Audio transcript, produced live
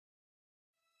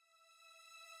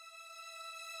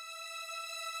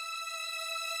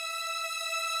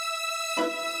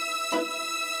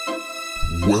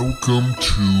Welcome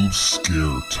to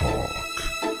Scare Talk,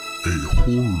 a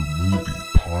horror movie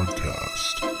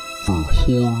podcast for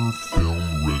horror film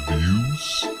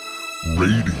reviews,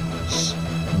 ratings,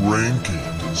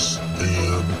 rankings,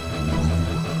 and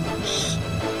rumors.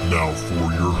 Now for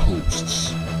your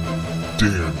hosts,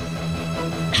 Danny,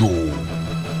 Joel,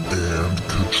 and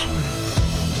Katrina.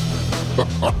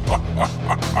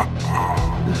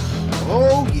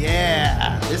 Oh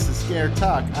yeah, this is Scare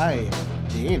Talk. I am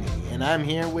Danny, and I'm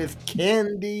here with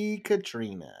Candy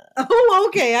Katrina. Oh,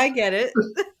 okay, I get it.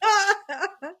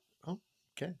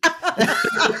 Okay. Maybe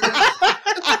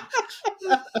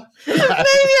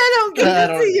I don't get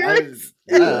it to yours.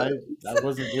 I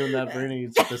wasn't doing that for any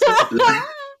specific reason,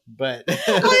 but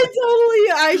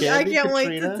I Candy can't wait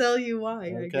Katrina? to tell you why.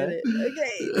 I get Okay.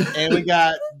 it. Okay. and we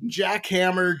got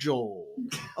Jackhammer Joel.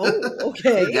 Oh,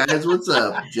 okay. Hey guys, what's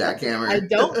up? Jackhammer. I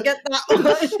don't get that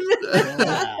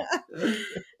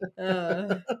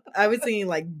one. I was thinking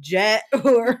like Jet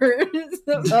or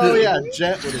something. Oh yeah,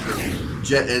 Jet would have been.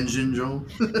 Jet engine, Joel.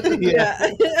 Yeah.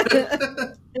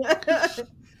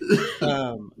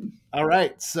 All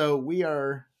right, so we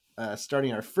are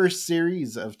starting our first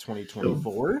series of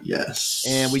 2024. Yes.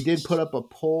 And we did put up a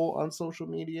poll on social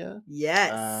media.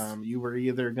 Yes. You were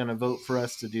either going to vote for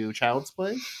us to do Child's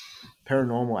Play,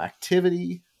 Paranormal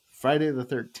Activity, Friday the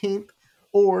 13th,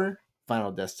 or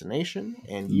Final Destination.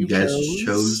 And you guys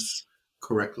chose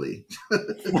correctly.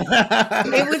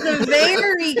 It was a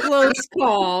very close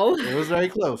call. It was very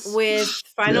close. With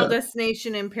Final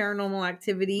Destination and Paranormal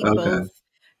Activity both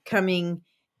coming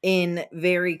in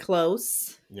very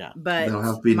close. Yeah. But That'll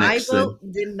have to be my next vote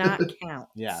did not count.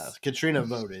 Yeah, Katrina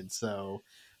voted, so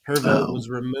her vote was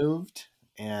removed,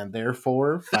 and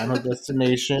therefore Final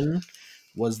Destination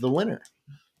was the winner.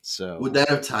 So Would that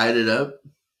have tied it up?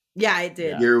 Yeah, it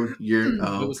did. Yeah. You're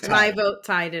It was okay. My vote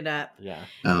tied it up. Yeah.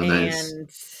 Oh, nice. And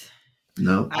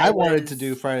No. I wanted to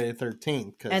do Friday the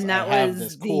 13th because and that I have was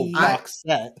this cool the- box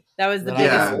set. that was the that I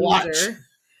biggest gotta loser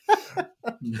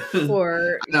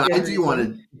for No, good I do want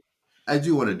reason. to. I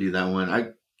do want to do that one. I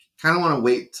kind of want to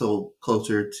wait till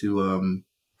closer to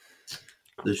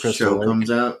the Crystal show Lake.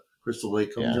 comes out. Crystal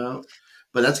Lake comes Yeah. out,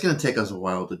 but that's going to take us a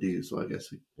while to do. So I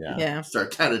guess we Yeah.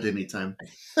 start that at any time.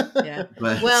 Yeah.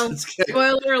 But Well, it's good.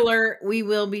 spoiler alert, we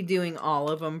will be doing all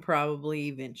of them probably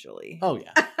eventually. Oh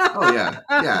yeah. Oh yeah,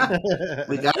 yeah,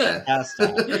 we got it. Has to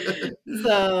happen.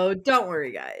 So don't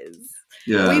worry, guys.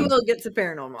 Yeah. We will get to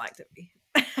Paranormal Activity.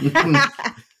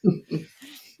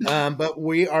 But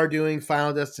we are doing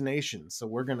Final Destination, so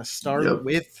we're going to start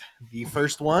with the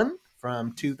first one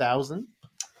from 2000.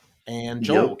 And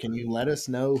Joel, can you let us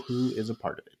know who is a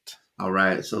part of it? All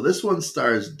right, so this one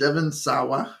stars Devon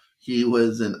Sawa. He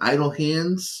was in Idle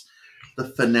Hands, The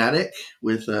Fanatic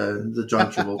with the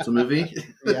John Travolta movie.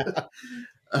 Yeah.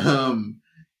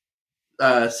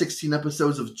 16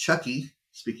 episodes of Chucky.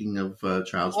 Speaking of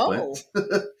Child's Play,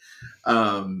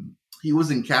 he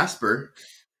was in Casper.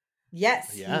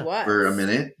 Yes, Yeah. he was. For a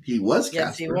minute. He was Casper.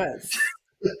 Yes, he was.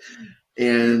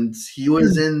 And he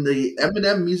was in the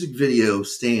Eminem music video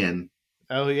Stan.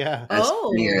 Oh yeah.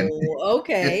 Stan.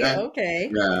 Okay,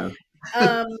 okay. Yeah.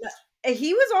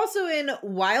 He was also in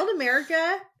Wild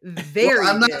America. Very. Well,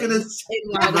 I'm not good going to in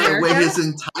Wild give away America. his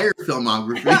entire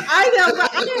filmmovie. I know,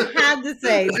 but I had to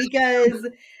say because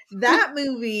that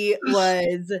movie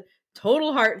was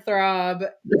total heartthrob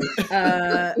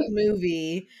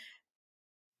movie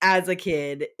as a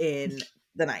kid in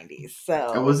the 90s.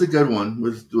 So That was a good one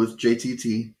with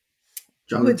JTT,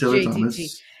 Jonathan With Taylor JTT.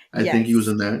 Thomas. I think he was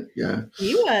in that. Yeah,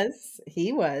 he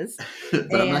was. but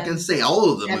I'm not going And to say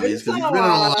all of the Devon movies because he's been in a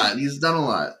Sawa. lot. He's done a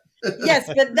lot. Yes,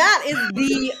 but that is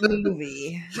the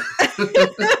movie.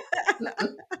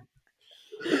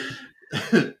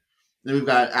 Then we've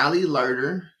got Ali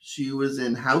Larder. She was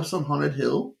in House on Haunted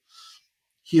Hill,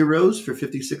 Heroes for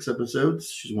 56 episodes.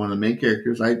 She's one of the main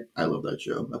characters. I love that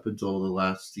show up until the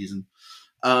last season.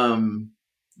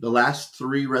 The last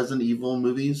 3 Resident Evil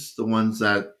movies, the ones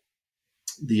that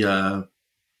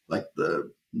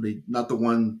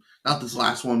not this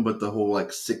last one, but the whole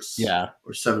 6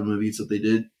 or 7 movies that they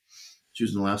did. She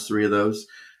was in the last 3 of those,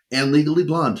 and Legally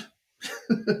Blonde.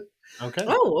 Okay.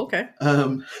 Oh, okay.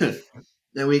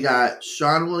 Then we got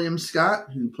Sean William Scott,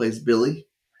 who plays Billy.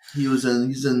 He's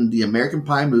in the American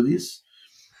Pie movies.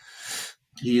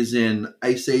 He's in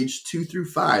Ice Age 2 through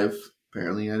 5.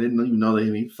 Apparently, I didn't even know they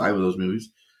made 5 of those movies,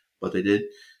 but they did.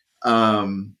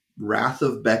 Wrath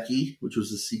of Becky, which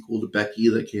was the sequel to Becky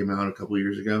that came out a couple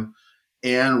years ago,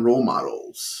 and Role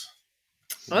Models.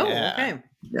 Oh, Yeah. okay.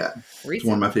 Yeah, it's Recent.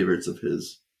 one of my favorites of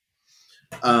his.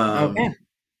 Okay.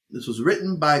 This was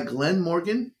written by Glenn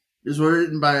Morgan It was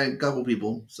written by a couple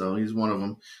people, so he's one of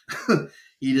them.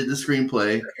 He did the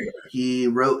screenplay. He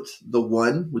wrote The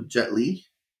One with Jet Li,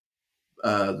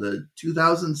 the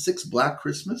 2006 Black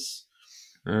Christmas,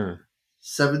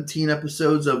 17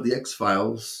 episodes of The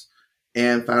X-Files,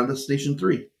 and Final Destination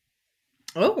 3.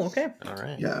 Oh, okay. All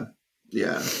right.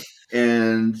 Yeah.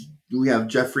 And we have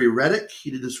Jeffrey Reddick. He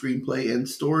did the screenplay and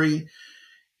story.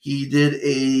 He did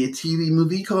a TV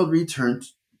movie called Return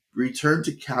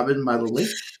to Cabin by the Lake,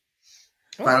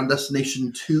 Final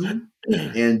Destination 2,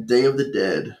 and Day of the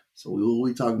Dead. So we will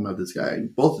be talking about this guy,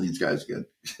 both of these guys again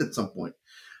at some point.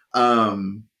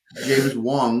 James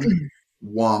Wong,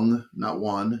 not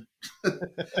Wan,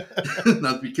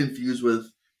 not to be confused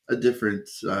with a different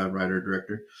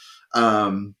writer-director,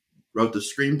 wrote the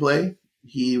screenplay.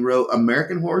 He wrote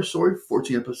American Horror Story,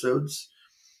 14 episodes,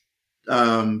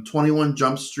 21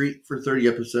 Jump Street for 30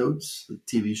 episodes, the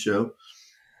TV show,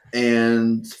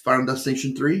 and Final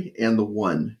Destination 3 and The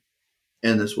One.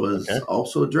 And this was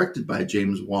also directed by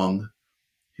James Wong,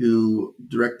 who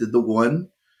directed The One,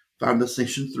 Final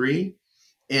Destination 3,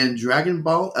 and Dragon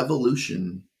Ball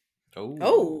Evolution.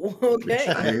 Oh, okay. Which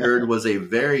I heard was a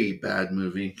very bad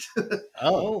movie.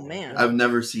 Oh, man. I've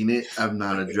never seen it. I'm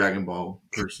not a Dragon Ball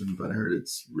person, but I heard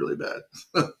it's really bad.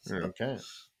 Okay.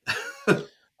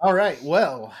 All right.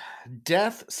 Well,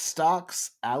 death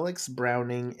stalks Alex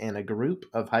Browning and a group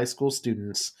of high school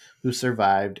students who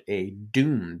survived a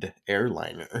doomed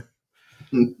airliner.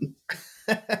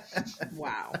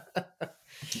 Wow.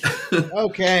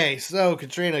 Okay. So,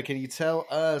 Katrina, can you tell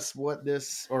us what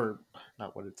this, or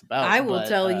not what it's about? I will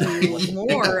tell you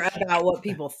more about what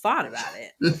people thought about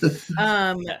it.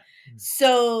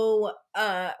 So,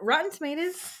 Rotten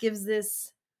Tomatoes gives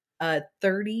this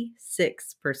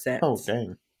 36%. Oh,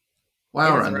 dang.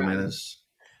 Wow, Rotten Tomatoes.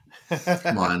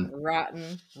 Come on.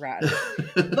 Rotten.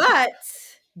 But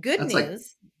good That's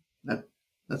news.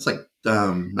 That's like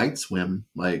Night Swim,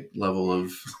 like level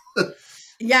of.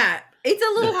 Yeah, it's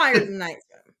a little higher than Night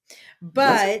Swim.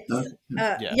 But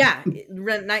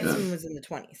Night Swim was in the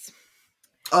 20s.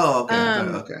 Oh, okay.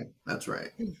 Okay. That's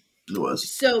right. It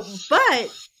was. So,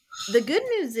 but the good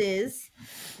news is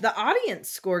the audience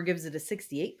score gives it a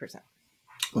 68%.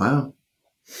 Wow.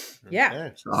 Yeah.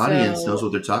 Okay. The audience knows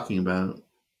what they're talking about.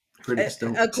 Critics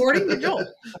don't. According to Joel.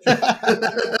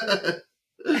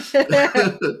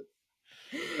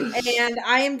 And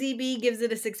IMDb gives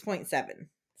it a 6.7.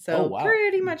 So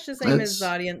pretty much the same as the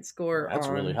audience score. That's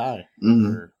really high.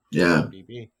 Mm-hmm. Yeah.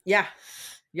 IMDb. Yeah.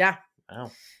 Wow.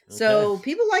 Okay. So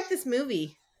people like this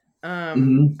movie.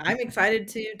 I'm excited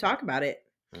to talk about it.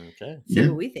 Okay. See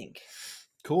what we think.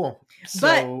 Cool.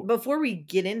 But before we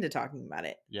get into talking about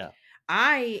it,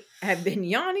 I have been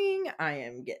yawning. I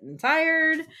am getting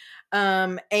tired.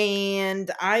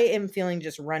 And I am feeling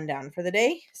just run down for the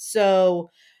day. So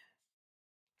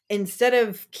instead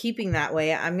of keeping that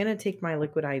way, I'm going to take my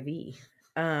liquid IV.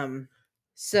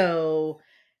 So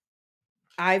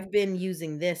I've been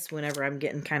using this whenever I'm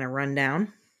getting kind of run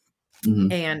down.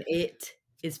 And it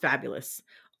is fabulous.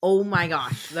 Oh my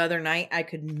gosh. The other night I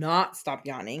could not stop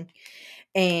yawning.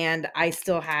 And I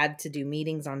still had to do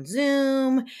meetings on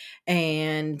Zoom,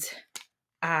 and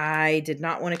I did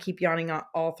not want to keep yawning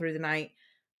all through the night.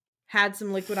 Had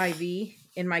some liquid IV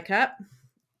in my cup,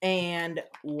 and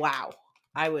wow,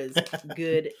 I was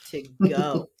good to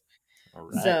go. All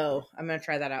right. So I'm going to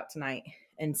try that out tonight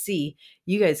and see.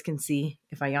 You guys can see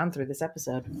if I yawn through this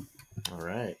episode. All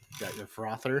right. Got your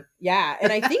frother. Yeah.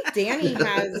 And I think Danny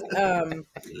has,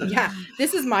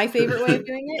 this is my favorite way of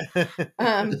doing it.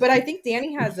 But I think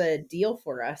Danny has a deal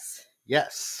for us.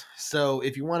 Yes. So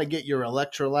if you want to get your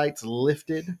electrolytes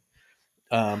lifted,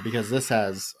 because this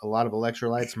has a lot of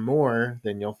electrolytes, more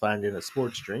than you'll find in a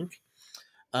sports drink,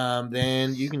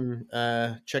 then you can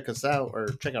check us out or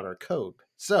check out our code.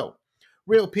 So,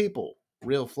 real people,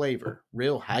 real flavor,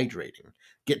 real hydrating.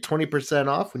 Get 20%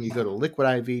 off when you go to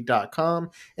liquidiv.com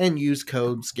and use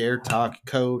code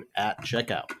ScareTalkCode at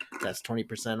checkout. That's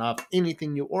 20% off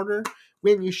anything you order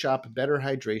when you shop Better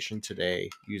Hydration today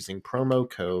using promo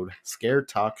code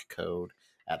ScareTalkCode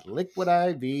at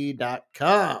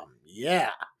liquidiv.com. Yeah.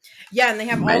 Yeah, and they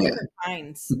have all different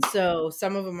kinds. So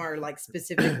some of them are like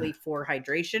specifically for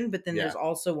hydration, but then there's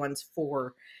also ones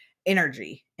for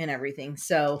energy and everything.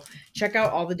 So check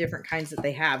out all the different kinds that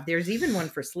they have. There's even one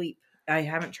for sleep. I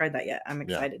haven't tried that yet. I'm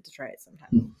excited to try it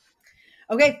sometime.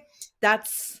 Okay,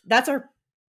 that's our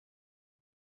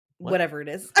whatever it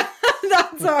is.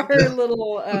 That's our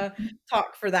little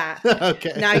talk for that.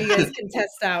 Okay. Now you guys can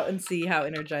test out and see how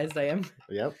energized I am.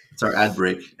 Yep. It's our ad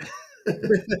break.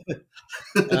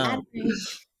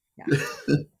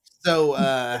 So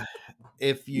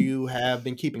if you have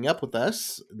been keeping up with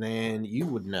us, then you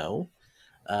would know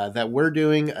that we're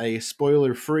doing a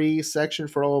spoiler-free section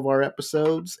for all of our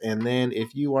episodes. And then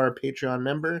if you are a Patreon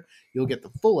member, you'll get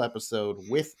the full episode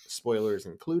with spoilers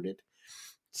included.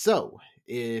 So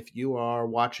if you are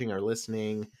watching or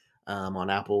listening on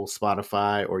Apple,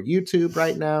 Spotify, or YouTube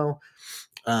right now,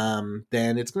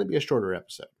 then it's going to be a shorter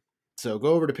episode. So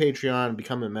go over to Patreon,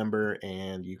 become a member,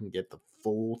 and you can get the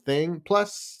full thing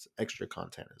plus extra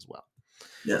content as well.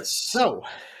 Yes. So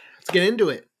let's get into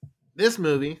it. This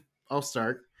movie, I'll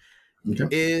start, Okay.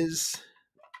 is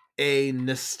a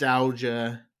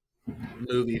nostalgia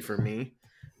movie for me.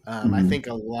 I think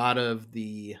a lot of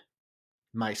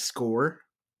my score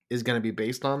is going to be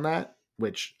based on that,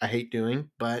 which I hate doing,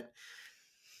 but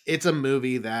it's a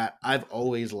movie that I've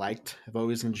always liked. I've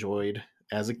always enjoyed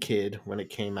as a kid when it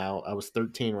came out. I was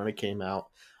 13 when it came out.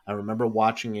 I remember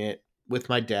watching it with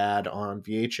my dad on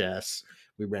VHS.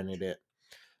 We rented it.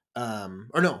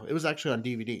 Or no, it was actually on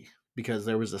DVD because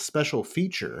there was a special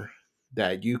feature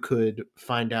that you could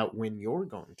find out when you're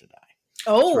going to die.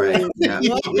 Oh, right. Yeah.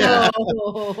 Yeah.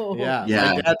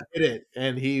 My dad did it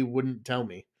and he wouldn't tell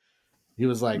me. He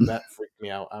was like, that freaked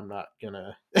me out. I'm not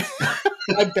gonna.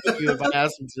 I bet you if I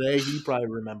asked him today, he probably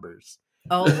remembers.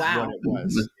 Oh, wow. What it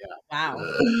was. Yeah.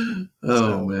 Wow.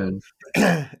 Oh, man.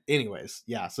 Anyways,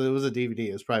 yeah. So it was a DVD.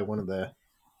 It was probably one of the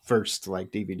first like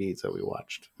DVDs that we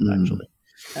watched, Mm. actually.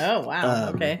 Oh, wow.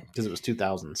 Okay. Because it was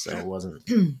 2000, so it wasn't.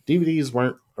 DVDs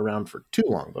weren't around for too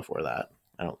long before that.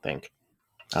 I don't think.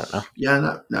 I don't know.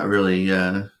 Yeah, not really.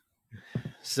 Yeah.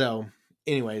 So,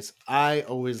 anyways, I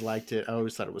always liked it. I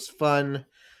always thought it was fun.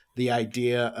 The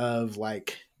idea of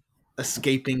like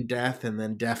escaping death and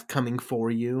then death coming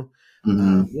for you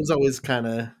was always kind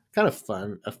of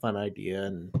fun, a fun idea.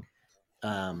 And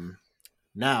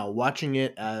now watching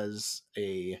it as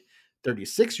a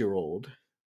 36-year-old,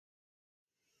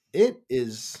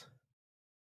 it's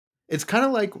kind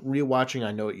of like rewatching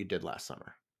I Know What You Did Last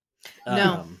Summer.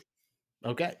 No.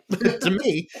 Okay. To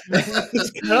me,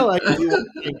 it's kind of like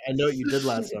rewatching I Know What You Did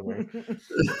Last Summer.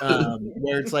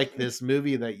 Where it's like this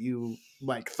movie that you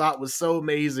like thought was so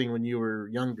amazing when you were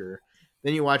younger.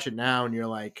 Then you watch it now and you're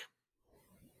like,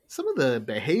 some of the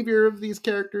behavior of these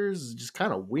characters is just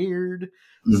kind of weird.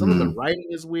 Some of the writing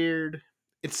is weird.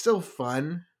 It's still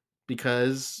fun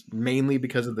mainly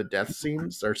because of the death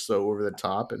scenes are so over the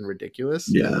top and ridiculous.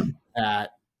 Yeah.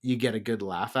 That you get a good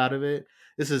laugh out of it.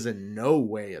 This is in no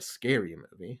way a scary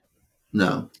movie.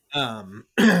 No.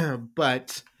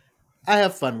 But I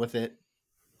have fun with it.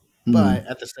 But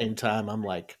at the same time, I'm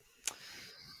like,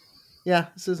 yeah,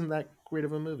 this isn't that great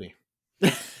of a movie.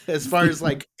 As far as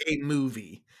like a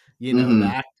movie, the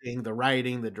acting, the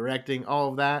writing, the directing, all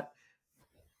of that.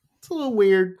 It's a little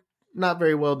weird, not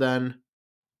very well done,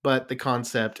 but the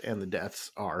concept and the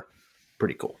deaths are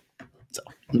pretty cool. So,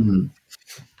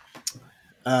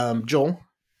 Joel,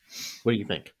 what do you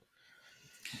think?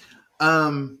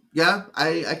 Yeah,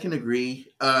 I can agree.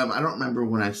 I don't remember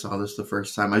when I saw this the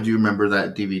first time. I do remember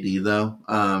that DVD though.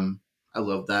 I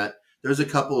love that. There's a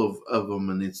couple of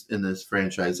them in this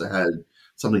franchise that had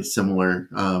something similar,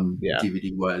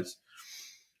 DVD wise.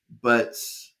 But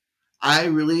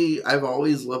I've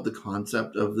always loved the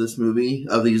concept of this movie,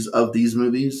 of these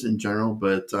movies in general.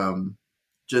 But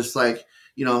just like,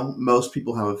 most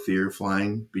people have a fear of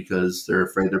flying because they're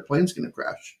afraid their plane's going to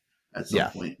crash at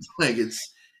some point. Like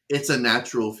it's a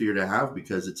natural fear to have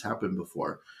because it's happened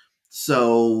before.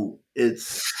 So it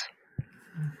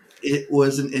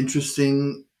was an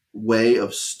interesting way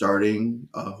of starting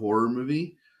a horror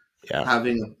movie. Yeah.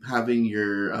 Having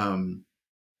your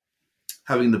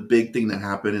having the big thing that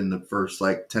happened in the first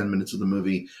like 10 minutes of the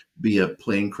movie be a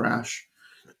plane crash,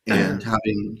 and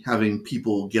having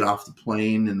people get off the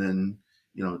plane and then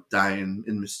die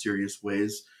in mysterious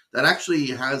ways. That actually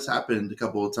has happened a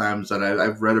couple of times that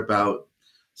I've read about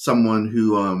someone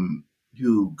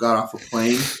who got off a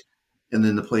plane and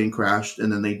then the plane crashed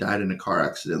and then they died in a car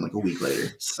accident like a week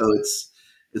later. So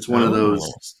it's one of those,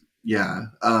 yeah.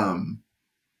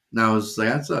 Now it's like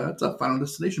that's a Final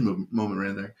Destination moment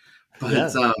right there.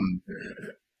 But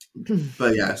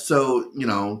but yeah, so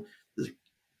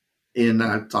and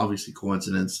it's obviously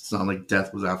coincidence. It's not like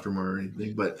death was after him or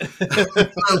anything, but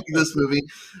not like this movie.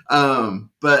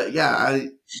 But yeah,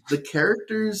 the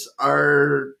characters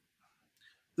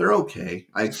they're okay.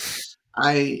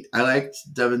 I liked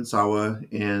Devon Sawa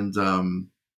and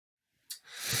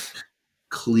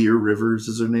Clear Rivers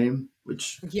is her name,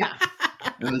 which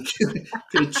could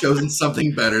have chosen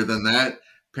something better than that.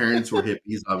 Parents were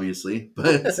hippies, obviously,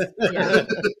 but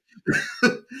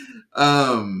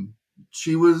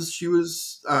she was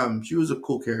a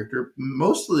cool character.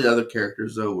 Most of the other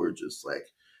characters though were just like,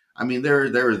 I mean, they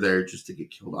were there just to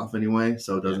get killed off anyway,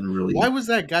 so it doesn't really. Why was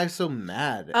that guy so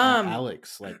mad at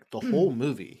Alex? Like the whole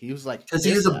movie, he was like, because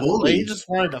he's a bully. He just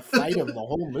wanted to fight him the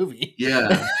whole movie.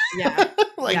 Yeah, yeah.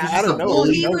 Like Yeah. I don't know. Well,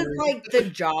 he was like the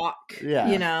jock. Yeah.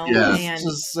 You know, Yeah. and It's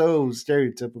just so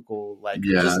stereotypical. Like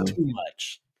Yeah. just too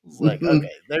much. It's like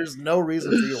okay, there's no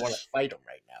reason for you to want to fight him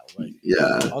right now. Like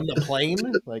yeah, on the plane.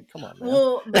 Like come on, man.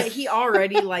 well, but he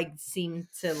already like seemed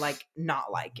to like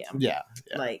not like him. yeah.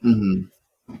 Like hmm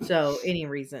so, any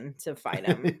reason to fight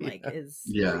him like is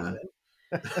Yeah.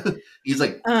 reason. he's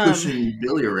like pushing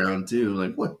Billy around too.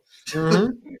 Like what?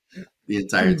 Mhm. The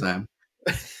entire time.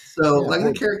 So Yeah, like the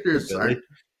poor characters Billy.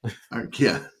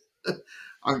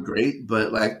 aren't great,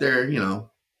 but like they're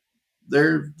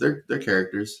they're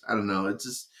characters. I don't know. It's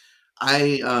just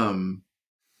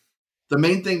the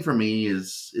main thing for me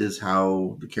is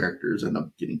how the characters end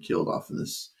up getting killed off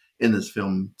in this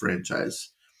film franchise.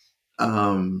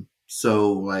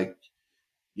 So like,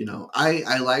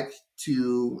 I like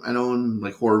to, I know in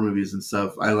like horror movies and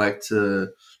stuff, I like to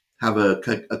have a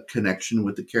connection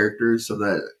with the characters so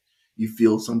that you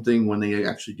feel something when they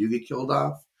actually do get killed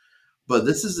off. But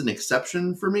this is an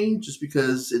exception for me just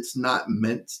because it's not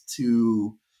meant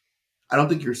to, I don't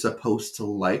think you're supposed to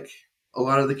like a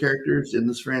lot of the characters in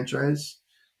this franchise.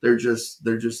 They're just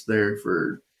there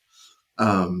for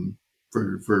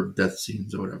death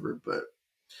scenes or whatever. But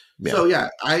so yeah,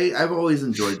 I've always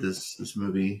enjoyed this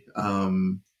movie.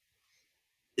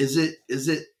 Is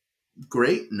it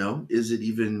great? No. Is it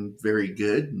even very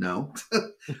good? No.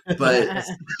 but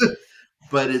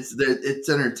but it's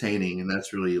entertaining, and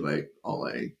that's really like all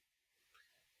I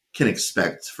can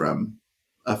expect from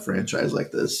a franchise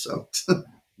like this. So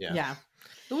Yeah.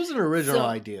 It was an original So-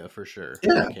 idea for sure.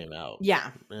 Yeah. When it came out.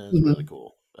 Yeah. And it's really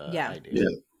cool. Yeah. Idea.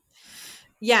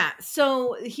 Yeah.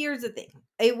 So here's the thing.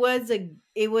 It was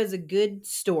a good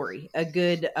story, a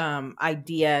good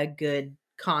idea, good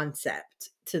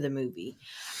concept to the movie.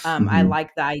 I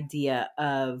like the idea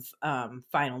of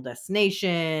Final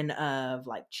Destination, of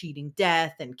like cheating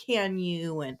death and can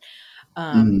you and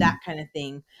that kind of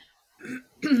thing.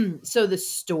 So the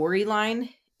storyline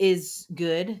is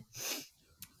good.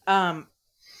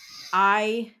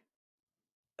 I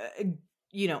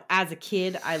as a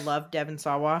kid, I loved Devon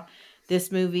Sawa.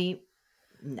 This movie,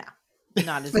 no,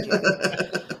 not as good.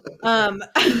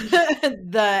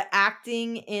 The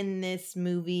acting in this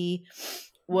movie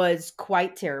was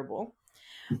quite terrible.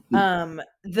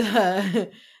 The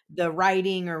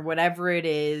writing or whatever it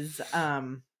is,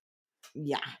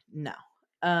 yeah, no.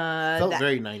 Felt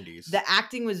very 90s. The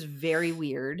acting was very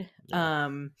weird. Yeah.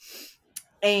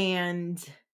 And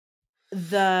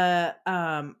the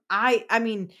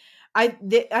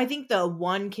I think the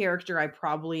one character I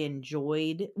probably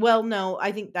enjoyed. Well, no,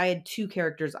 I think I had two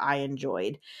characters I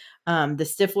enjoyed. The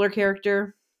Stifler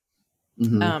character. I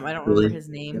don't remember his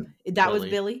name. That was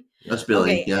Billy. Billy. That's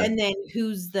Billy. Okay, Yeah. and then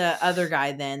who's the other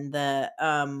guy? Then the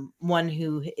one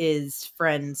who is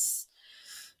friends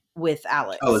with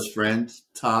Alex. Oh, his friend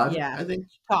Todd. Yeah. I think.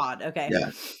 Todd. Okay.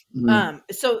 Yeah. Mhm.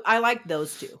 So I like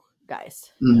those two guys.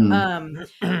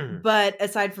 Mhm. But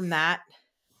aside from that,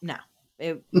 no.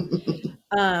 It,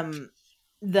 What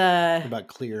the about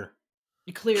Clear?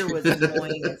 Clear was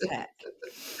annoying as heck.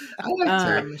 I liked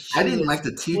her. She I didn't was like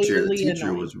the teacher. The completely teacher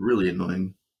annoying. was really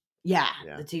annoying. Yeah,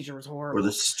 Yeah. the teacher was Or horrible.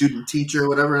 the student teacher, or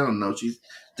whatever. I don't know. She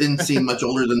didn't seem much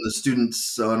older than the students,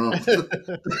 so I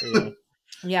don't.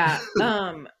 Yeah.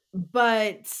 Yeah.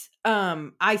 But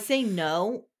I say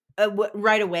no.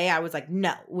 Right away, I was like,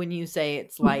 no, when you say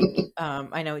it's like,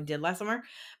 I know it did last summer.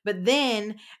 But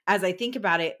then as I think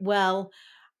about it, well,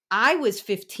 I was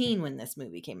 15 when this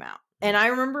movie came out. And I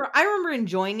remember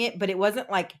enjoying it, but it wasn't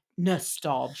like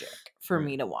nostalgic for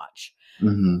me to watch.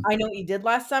 Mhm. I Know What You Did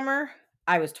Last Summer.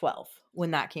 I was 12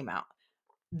 when that came out.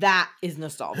 That is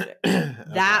nostalgic.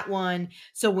 That one.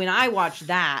 So when I watch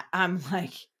that, I'm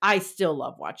like, I still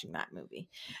love watching that movie.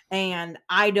 And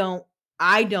I don't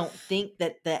think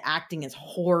that the acting is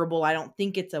horrible. I don't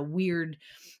think it's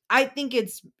I think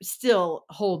it's still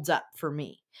holds up for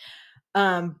me.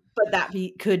 But that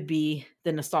could be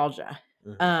the nostalgia.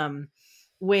 Mhm.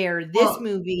 Where this Well,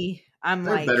 movie, I'm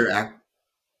They're like, better act.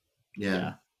 Yeah.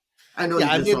 Yeah. I know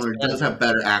Yeah, I this mean, one it's does have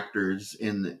better actors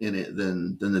in it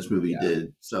than this movie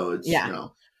did. So it's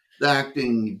the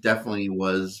acting definitely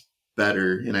was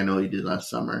better, and I know he did last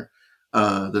summer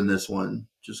than this one.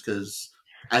 Just because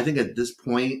I think at this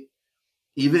point,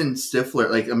 even Stifler,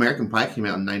 like American Pie came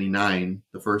out in '99,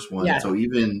 the first one. Yeah. So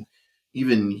even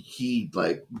he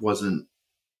like wasn't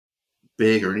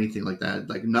big or anything like that.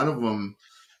 Like none of them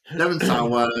Devon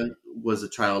Sawa was a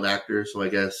child actor, so I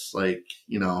guess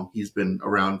he's been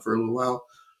around for a little while.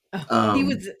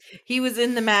 He was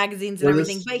in the magazines and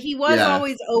everything, but he was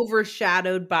always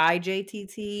overshadowed by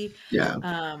JTT. Yeah.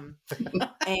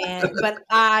 But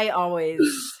I always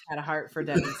had a heart for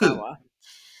Devon Sawa.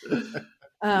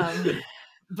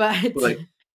 But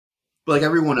like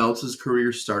everyone else's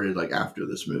career started like after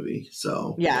this movie,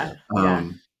 so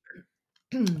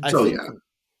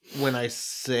when I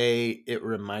say it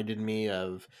reminded me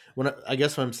of I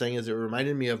guess what I'm saying is it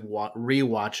reminded me of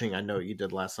rewatching I Know What You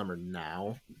Did Last Summer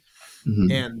now,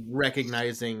 and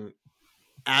recognizing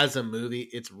as a movie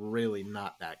it's really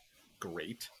not that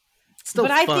great. Still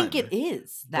but fun, I think it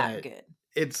is that good.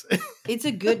 It's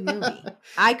a good movie.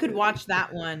 I could watch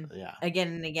that one again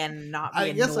and again and not be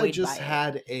I guess I annoyed just by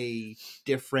had it. a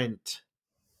different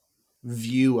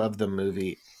view of the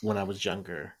movie when I was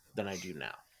younger than I do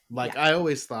now. Like I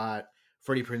always thought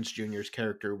Freddie Prinze Jr.'s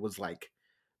character was like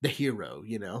the hero,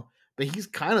 but he's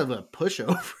kind of a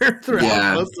pushover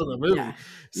throughout most of the movie. Yeah.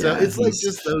 So it's like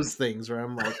just those things where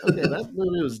I'm like, okay, that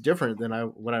movie was different than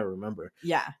what I remember.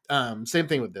 Yeah. Same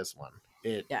thing with this one.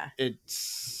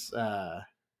 It's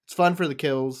fun for the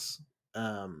kills,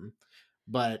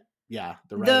 but the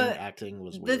writing, acting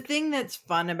was weird. The thing that's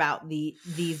fun about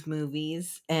these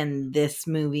movies and this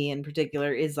movie in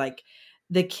particular is like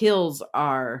the kills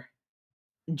are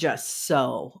just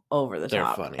so over the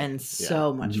top funny. and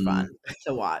so much fun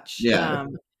to watch. Yeah.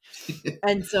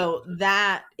 And so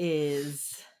that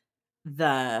is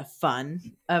the fun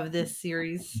of this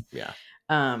series. Yeah.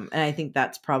 And I think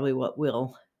that's probably what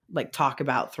we'll like talk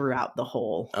about throughout the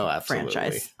whole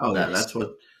franchise. Oh yeah,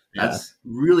 that's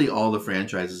really all the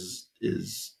franchise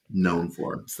is known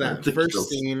for. It's that first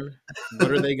scene.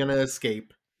 What are they going to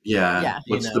escape? Yeah.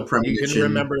 What's the premonition? You can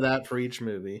remember that for each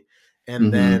movie,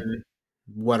 and then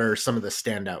what are some of the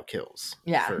standout kills?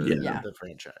 For the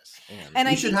franchise? And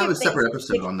we should have a separate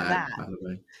episode on that. By the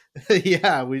way,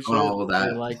 yeah, we should. All of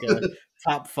that, like a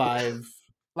top 5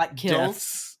 like kills.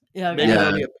 Deaths. Yeah, maybe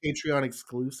that'll be a Patreon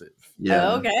exclusive.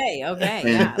 Yeah. Okay.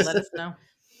 Yeah, let us know.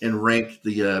 And rank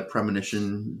the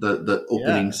premonition, the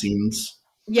opening scenes.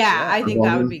 Yeah, I think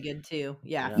that would be good too.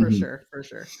 Yeah, for sure.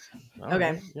 All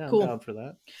okay, right. Yeah, cool. I'm down for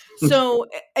that. So,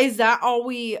 is that all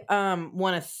we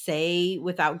want to say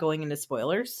without going into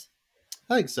spoilers?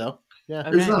 I think so. Yeah,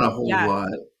 there's not a whole lot.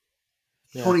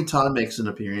 Yeah. Tony Todd makes an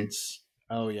appearance.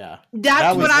 Oh yeah,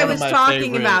 that's what I was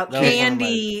talking about.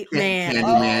 Candyman.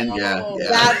 Candyman, yeah.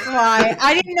 That's why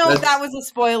I didn't know if that was a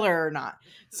spoiler or not.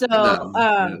 So,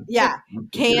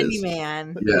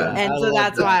 Candyman. Yeah. And so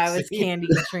that's why I was Candy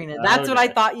Katrina. That's what I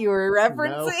thought you were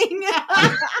referencing.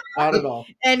 No. Not at all.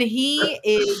 And he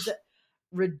is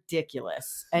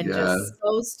ridiculous and just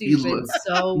so stupid,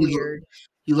 so weird.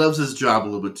 He loves his job a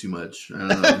little bit too much. I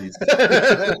don't know.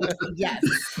 Yes.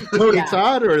 Tony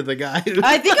Todd or the guy?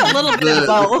 I think a little bit of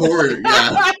both.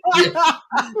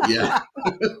 Yeah.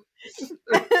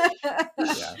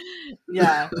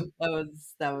 That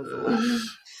was a lot.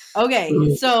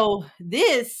 Okay, so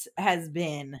this has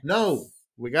been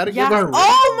we got to give our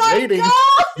rating. Gosh,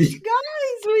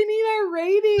 guys, we need our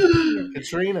rating.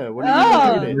 Katrina, what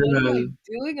are you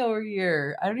doing over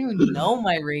here? I don't even know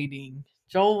my rating.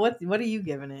 Joel, what are you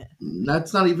giving it?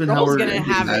 That's not even how we're gonna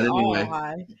have it anyway.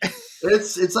 High.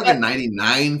 It's like a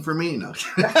 99 for me. No,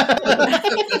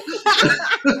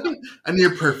 a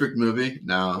near perfect movie.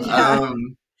 No,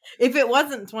 if it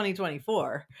wasn't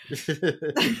 2024,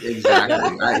 exactly.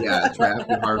 That's right. I have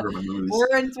to hard on my movies.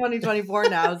 We're in 2024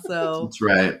 now, so that's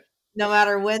right. No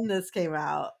matter when this came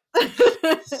out.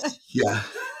 Yeah.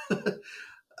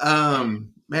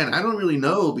 Man, I don't really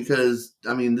know because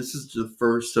this is the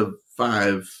first of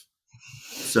 5,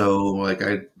 so like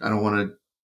I don't want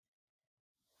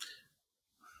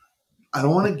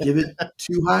to give it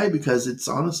too high because it's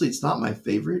not my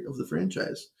favorite of the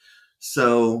franchise.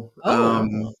 So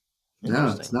no,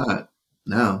 it's not.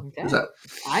 No, okay.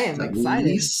 I am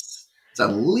excited. It's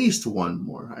at least one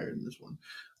more higher than this one.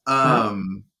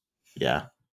 Yeah,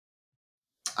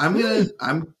 I'm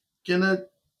gonna.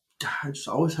 I just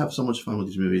always have so much fun with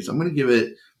these movies. I'm gonna give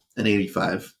it an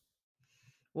 85.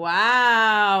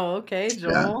 Wow. Okay,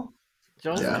 Joel.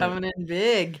 Joel's coming in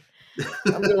big.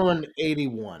 I'm going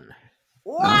 81.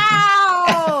 Wow.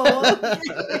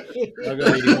 I'll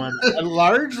go 81.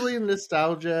 Largely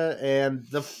nostalgia and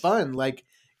the fun. Like,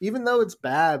 even though it's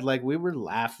bad, like we were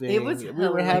laughing. We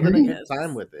were having a good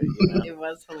time with it. It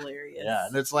was hilarious. Yeah,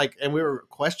 and it's like, and we were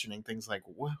questioning things like,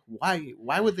 why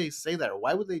would they say that, or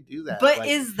why would they do that? But like,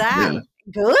 is that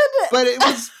good? But it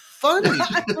was funny.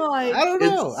 I'm like, I don't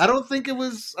know. It's- I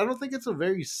don't think it's a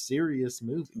very serious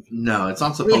movie. No, it's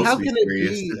not I supposed mean, how to be can it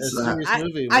serious. be a It's, serious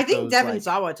movie? I with think those, Devin like-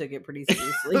 Sawa took it pretty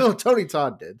seriously. No, Tony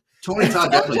Todd did. Tony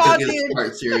Todd definitely Todd took his did.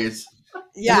 part serious.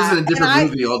 Yeah, He was in a and different I-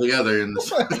 movie altogether. In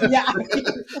this. Yeah.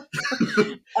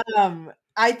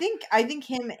 I think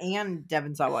him and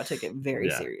Devin Sawa took it very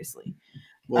Yeah. seriously.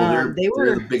 Well, they they're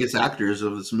were- the biggest actors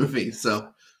of this movie, so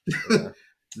Yeah.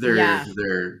 Yeah.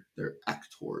 they're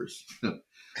actors.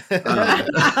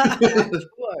 Of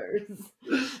course.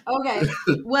 Okay.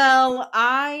 Well,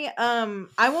 I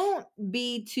won't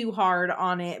be too hard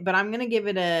on it, but I'm gonna give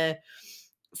it a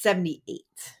 78.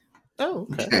 Oh,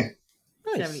 okay.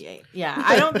 Okay. Nice. 78. Yeah.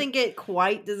 I don't think it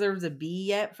quite deserves a B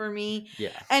yet for me. Yeah.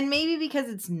 And maybe because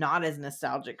it's not as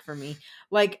nostalgic for me.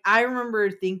 Like, I remember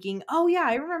thinking, oh yeah,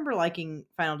 I remember liking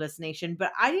Final Destination,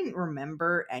 but I didn't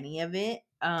remember any of it.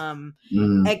 Mm.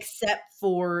 Except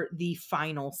for the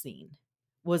final scene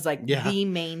was like Yeah. the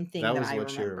main thing That that, was I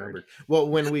what she remembered. remembered. Well,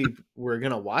 when we were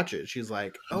gonna watch it, she's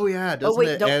like, "Oh yeah, doesn't wait,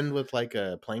 it don't- end with like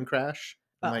a plane crash?"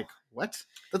 I'm Oh. like, "What?"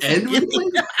 That's And the with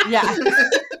beginning. Yeah.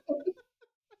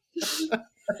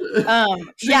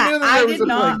 She Yeah, knew that I there was did a plane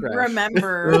not crash.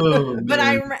 remember, Oh, but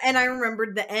I man.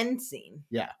 remembered the end scene.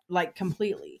 Yeah. Like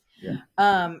completely. Yeah.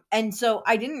 And so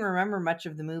I didn't remember much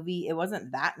of the movie. It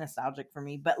wasn't that nostalgic for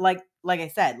me, but like I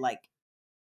said, like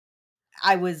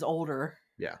I was older.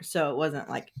 Yeah. So it wasn't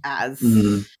like as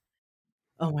Mhm.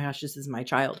 oh my gosh, this is my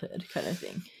childhood kind of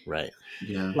thing. Right.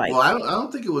 Yeah. Like- well, I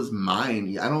don't think it was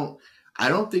mine. I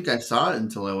don't think I saw it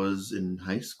until I was in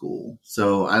high school.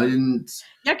 So I didn't.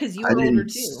 Yeah, because you I were older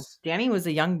didn't- too. Danny was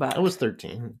a young buck. I was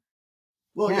 13.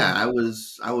 Well, Yeah. yeah, I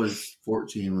was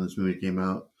 14 when this movie came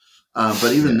out.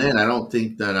 But even then, I don't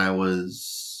think that I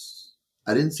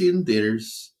didn't see it in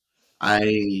theaters.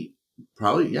 I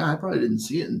probably didn't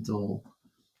see it until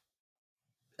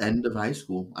end of high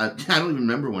school. I don't even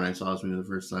remember when I saw this movie the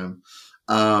first time.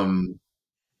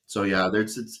 So yeah,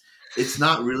 it's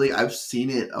not really. I've seen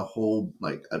it a whole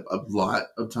like a lot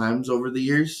of times over the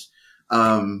years.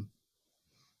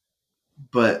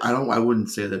 But I wouldn't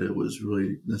say that it was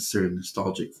really necessarily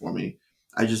nostalgic for me.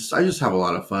 I just have a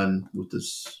lot of fun with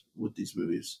these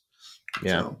movies.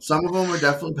 Yeah. So, some of them are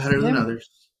definitely better than Yeah. others.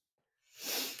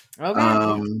 Okay.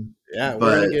 Yeah, we're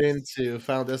But- gonna get into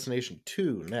Final Destination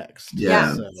 2 next.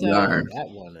 Yeah, so we are. that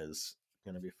one is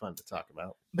gonna be fun to talk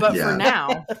about. But Yeah. for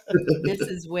now, this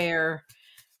is where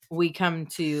we come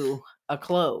to a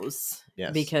close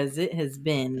Yes. because it has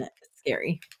been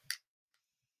scary.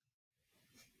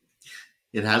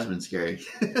 It has been scary.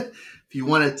 If you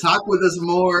want to talk with us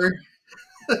more,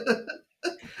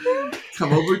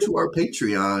 come over to our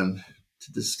Patreon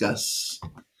to discuss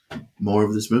more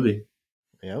of this movie.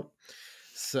 Yep.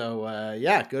 So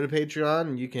yeah, go to Patreon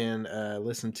and you can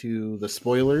listen to the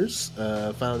spoilers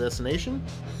of Final Destination.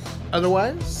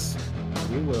 Otherwise,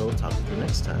 we will talk with you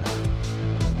next time.